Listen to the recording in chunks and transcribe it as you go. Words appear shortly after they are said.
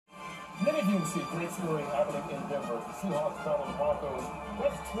Many of you will see a great story happening in Denver. The Seahawks battle the Broncos.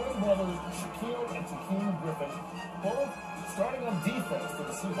 That's twin brothers Shaquem and Shaquill Griffin, both starting on defense for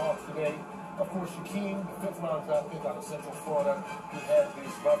the Seahawks today. Of course, Shaquem, the fifth-round draft pick out of Central Florida, he had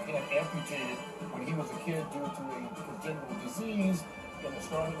his left hand amputated when he was a kid due to a congenital disease in the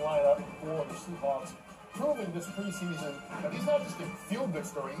starting lineup for the Seahawks. Proving this preseason that he's not just a feel-good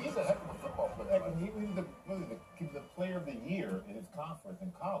story, he's a heck of a football player. He was the player of the year in his conference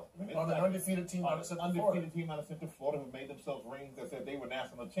in college. I mean, on an undefeated team out of Central Florida. Team out of Central Florida who made themselves rings that said they were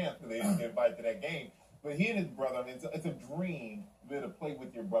national champs because they didn't get invited to that game. But he and his brother, I mean, it's a dream to be able to play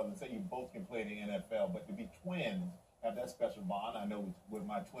with your brother and say you both can play in the NFL, but to be twins, have that special bond. I know with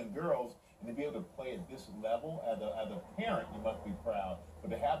my twin girls, and to be able to play at this level as a parent, you must be proud.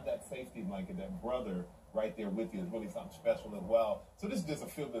 But to have that safety blanket, that brother right there with you is really something special as well. So this is just a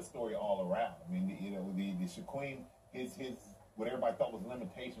feel-good story all around. I mean, the Shaquem, his what everybody thought was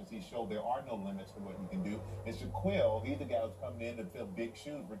limitations, he showed there are no limits to what you can do. And Shaquille, he's the guy who's coming in to fill big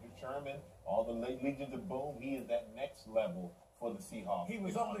shoes. Richard Sherman, all the Legions of Boom, he is that next level for the Seahawks. He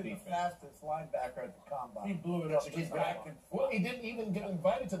was only the fastest linebacker at the combine. He blew it up. Well, he didn't even get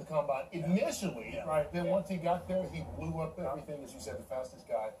invited to the combine initially. Yeah. Right. Then once he got there, he blew up everything, as you said, the fastest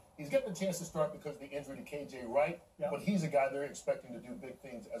guy. He's getting a chance to start because of the injury to KJ Wright, but he's a guy they're expecting to do big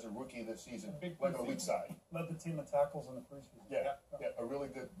things as a rookie this season, like on the weak side. Led the team in tackles in the preseason. Yeah, a really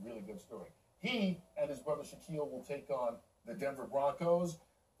good story. He and his brother Shaquille will take on the Denver Broncos.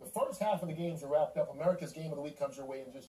 The first half of the games are wrapped up. America's Game of the Week comes your way in just